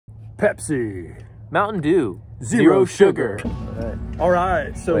Pepsi. Mountain Dew. Zero sugar. All right. All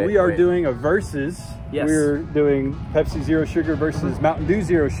right, so we are doing a versus. Yes. We're doing Pepsi Zero Sugar versus Mountain Dew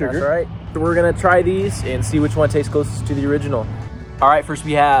Zero Sugar. That's right. So we're gonna try these and see which one tastes closest to the original. All right, first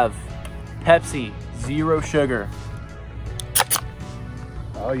we have Pepsi Zero Sugar.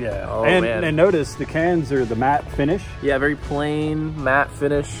 Oh yeah. Oh, and, man. and notice the cans are the matte finish. Yeah, very plain matte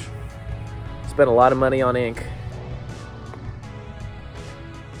finish. Spent a lot of money on ink.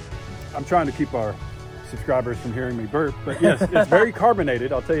 I'm trying to keep our subscribers from hearing me burp, but yes, it's very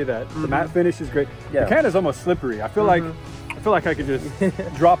carbonated. I'll tell you that. The matte finish is great. Yeah. The can is almost slippery. I feel like I could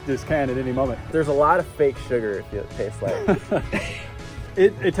just drop this can at any moment. There's a lot of fake sugar. It tastes like.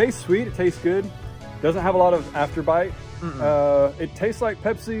 It tastes sweet. It tastes good. Doesn't have a lot of afterbite. It tastes like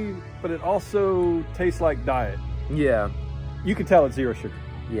Pepsi, but it also tastes like diet. Yeah. You can tell it's zero sugar.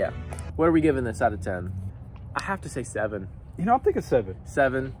 Yeah. What are we giving this out of 10? I have to say 7. You know, I'm thinking 7.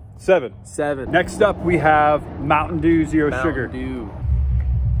 7. 7. 7. Next up, we have Mountain Dew Zero Sugar. Mountain Dew.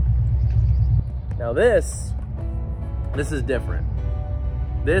 Now this is different.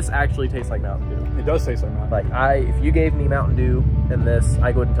 This actually tastes like Mountain Dew. It does taste like Mountain Dew. Like if you gave me Mountain Dew and this,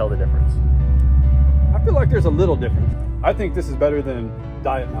 I couldn't tell the difference. I feel like there's a little difference. I think this is better than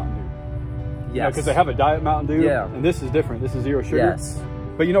Diet Mountain Dew. Yes. Because they have a Diet Mountain Dew, Yeah. and this is different. This is zero sugar. Yes.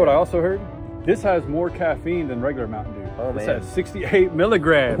 But you know what I also heard? This has more caffeine than regular Mountain Dew. Oh, this man. has 68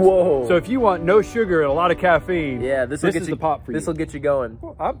 milligrams. Whoa. So if you want no sugar and a lot of caffeine, Yeah, this is the pop for you. This will get you going.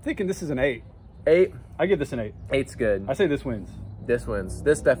 Well, I'm thinking this is an 8. 8. I give this an 8. 8's good. I say this wins. This wins.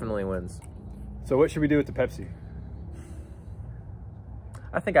 This definitely wins. So what should we do with the Pepsi?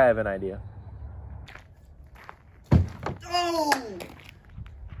 I think I have an idea. Oh!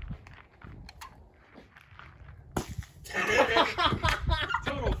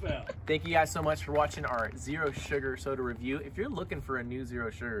 Total fail. Thank you guys so much for watching our Zero Sugar soda review. If you're looking for a new Zero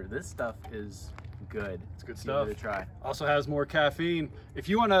Sugar, this stuff is good. It's good Give stuff. it a try. Also has more caffeine. If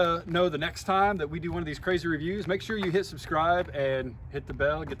you want to know the next time that we do one of these crazy reviews, make sure you hit subscribe and hit the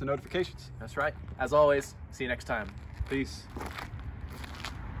bell, get the notifications. That's right. As always, see you next time. Peace.